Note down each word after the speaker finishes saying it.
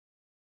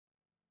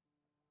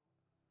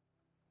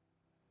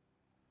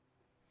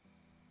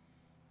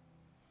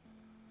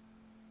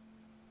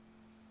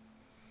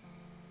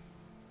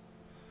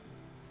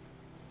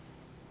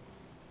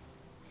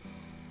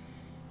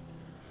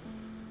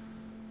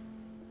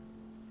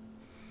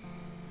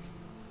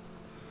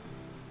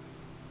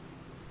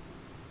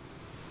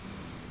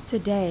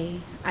Today,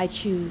 I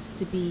choose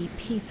to be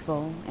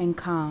peaceful and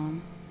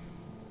calm.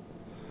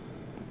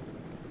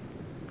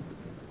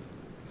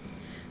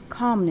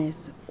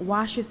 Calmness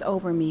washes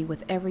over me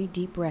with every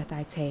deep breath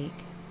I take.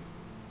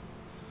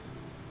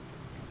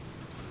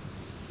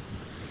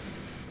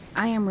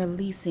 I am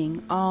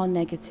releasing all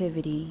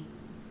negativity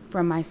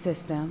from my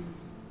system.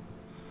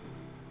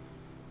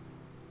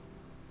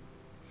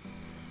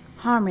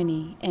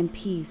 Harmony and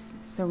peace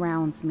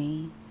surrounds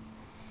me.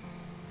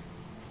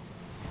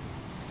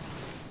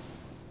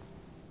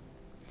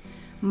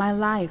 My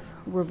life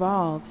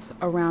revolves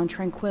around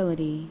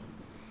tranquility.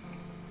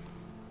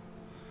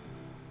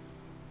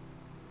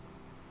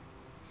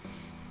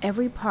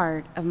 Every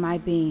part of my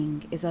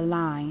being is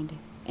aligned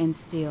and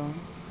still.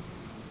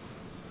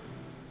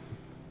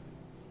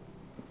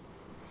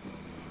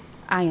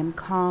 I am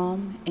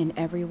calm in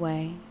every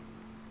way.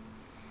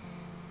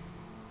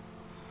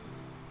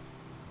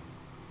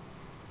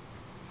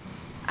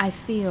 I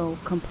feel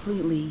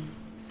completely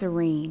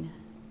serene.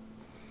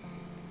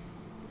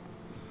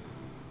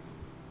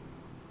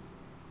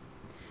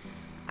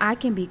 I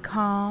can be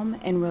calm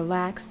and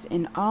relaxed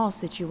in all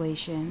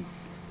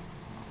situations.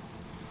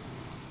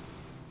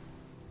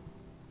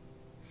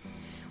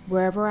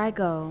 Wherever I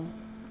go,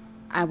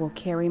 I will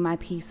carry my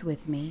peace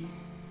with me.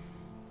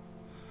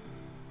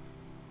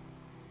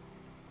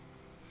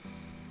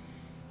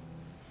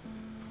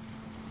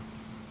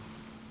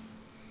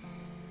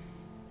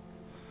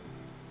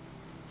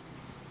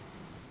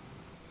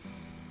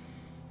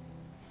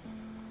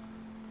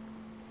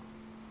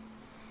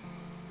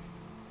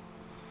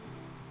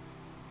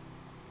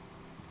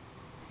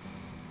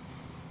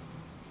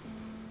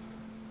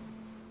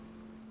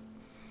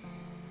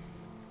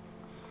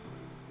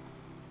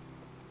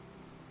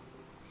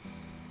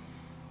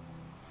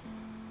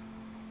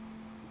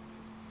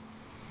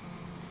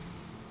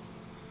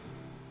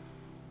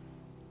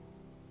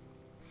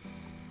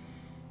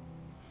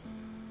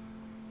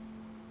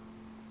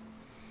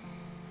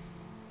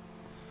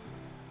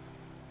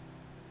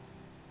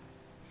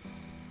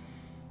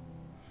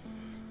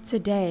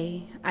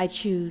 Today, I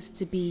choose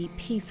to be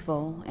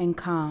peaceful and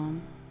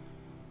calm.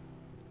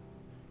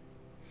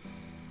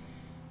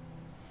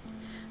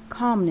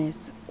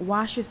 Calmness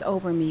washes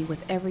over me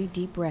with every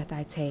deep breath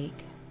I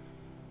take.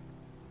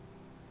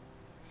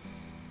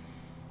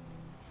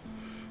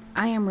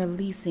 I am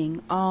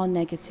releasing all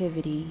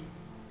negativity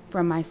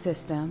from my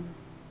system.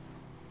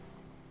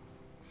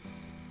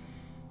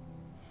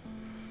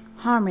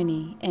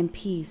 Harmony and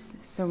peace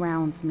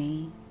surrounds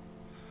me.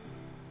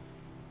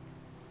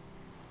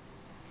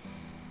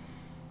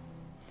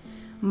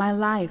 My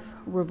life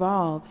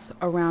revolves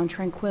around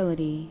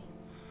tranquility.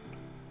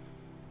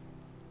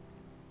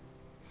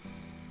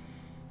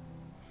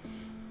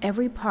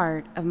 Every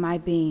part of my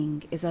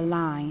being is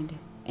aligned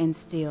and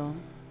still.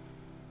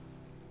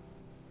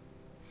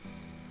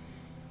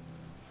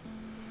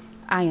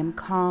 I am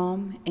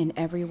calm in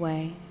every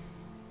way.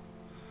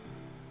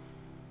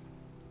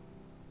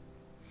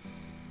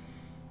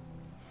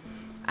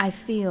 I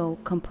feel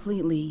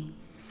completely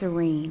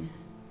serene.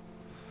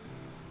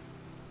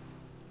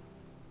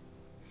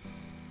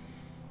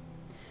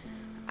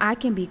 I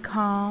can be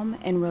calm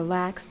and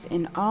relaxed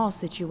in all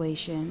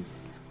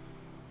situations.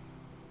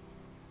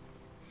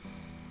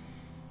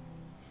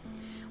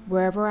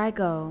 Wherever I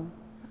go,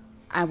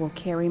 I will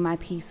carry my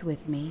peace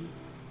with me.